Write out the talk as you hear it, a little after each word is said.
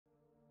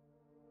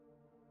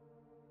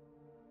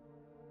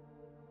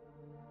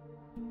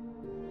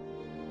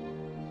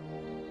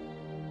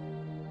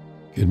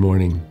Good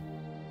morning.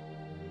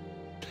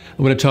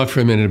 I want to talk for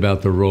a minute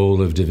about the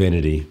role of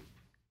divinity.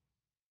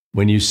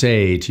 When you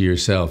say to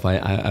yourself,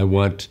 I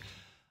want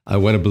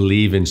to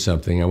believe in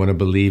something, I want to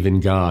believe in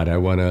God, I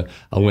want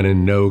to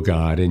know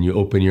God, and you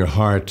open your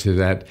heart to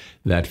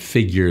that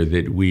figure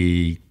that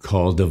we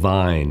call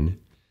divine.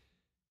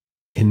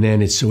 And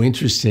then it's so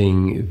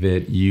interesting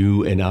that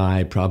you and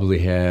I probably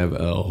have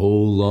a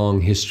whole long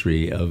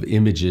history of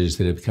images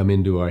that have come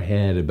into our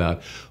head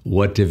about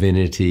what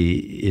divinity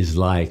is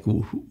like.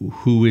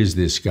 Who is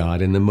this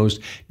God? And the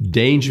most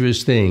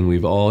dangerous thing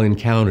we've all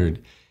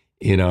encountered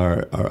in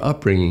our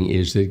upbringing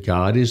is that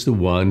God is the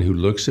one who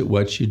looks at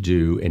what you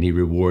do and he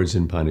rewards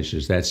and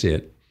punishes. That's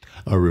it.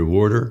 A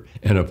rewarder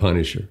and a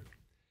punisher.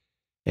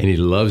 And he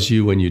loves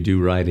you when you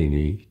do right, and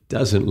he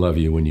doesn't love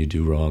you when you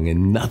do wrong.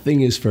 And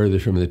nothing is further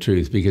from the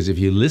truth, because if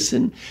you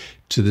listen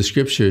to the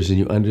scriptures and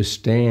you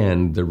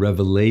understand the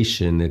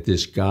revelation that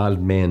this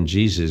God-man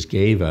Jesus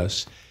gave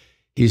us,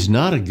 he's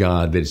not a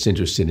God that's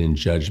interested in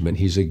judgment.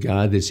 He's a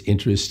God that's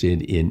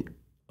interested in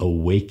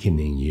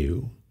awakening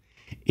you,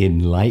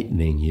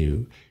 enlightening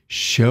you,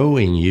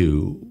 showing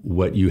you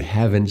what you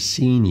haven't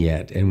seen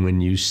yet. And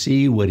when you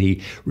see what he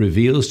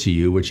reveals to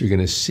you, what you're going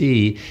to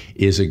see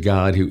is a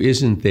God who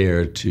isn't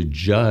there to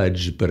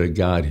judge, but a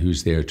God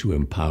who's there to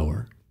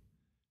empower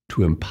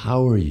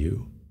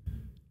you.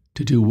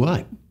 To do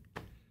what?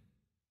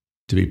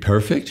 To be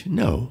perfect?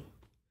 No.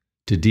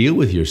 To deal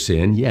with your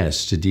sin?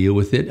 Yes. To deal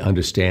with it,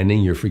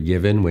 understanding you're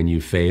forgiven when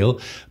you fail.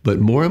 But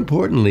more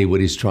importantly,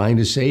 what he's trying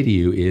to say to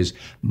you is,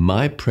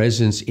 my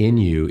presence in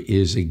you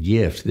is a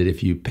gift that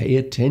if you pay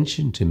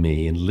attention to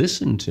me and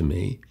listen to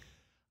me,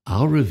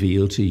 I'll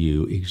reveal to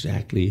you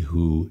exactly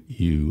who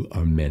you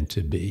are meant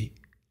to be.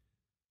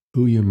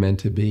 Who you're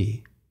meant to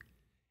be.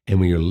 And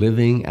when you're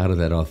living out of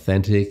that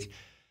authentic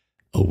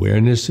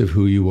awareness of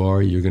who you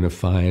are, you're going to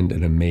find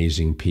an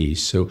amazing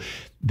peace. So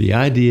the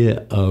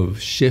idea of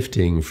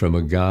shifting from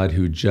a God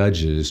who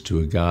judges to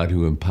a God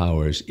who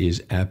empowers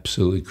is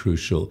absolutely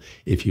crucial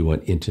if you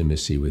want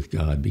intimacy with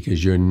God,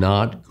 because you're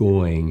not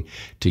going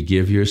to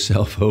give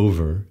yourself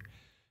over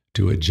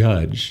to a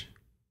judge,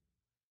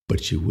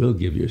 but you will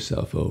give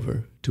yourself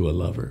over to a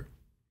lover.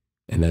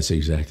 And that's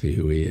exactly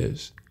who he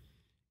is.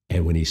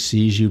 And when he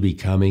sees you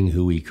becoming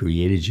who he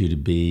created you to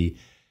be,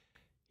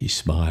 he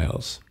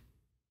smiles.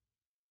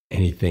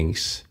 And he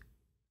thinks,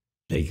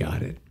 they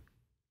got it.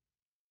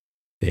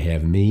 They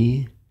have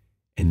me,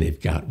 and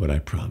they've got what I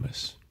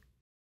promise.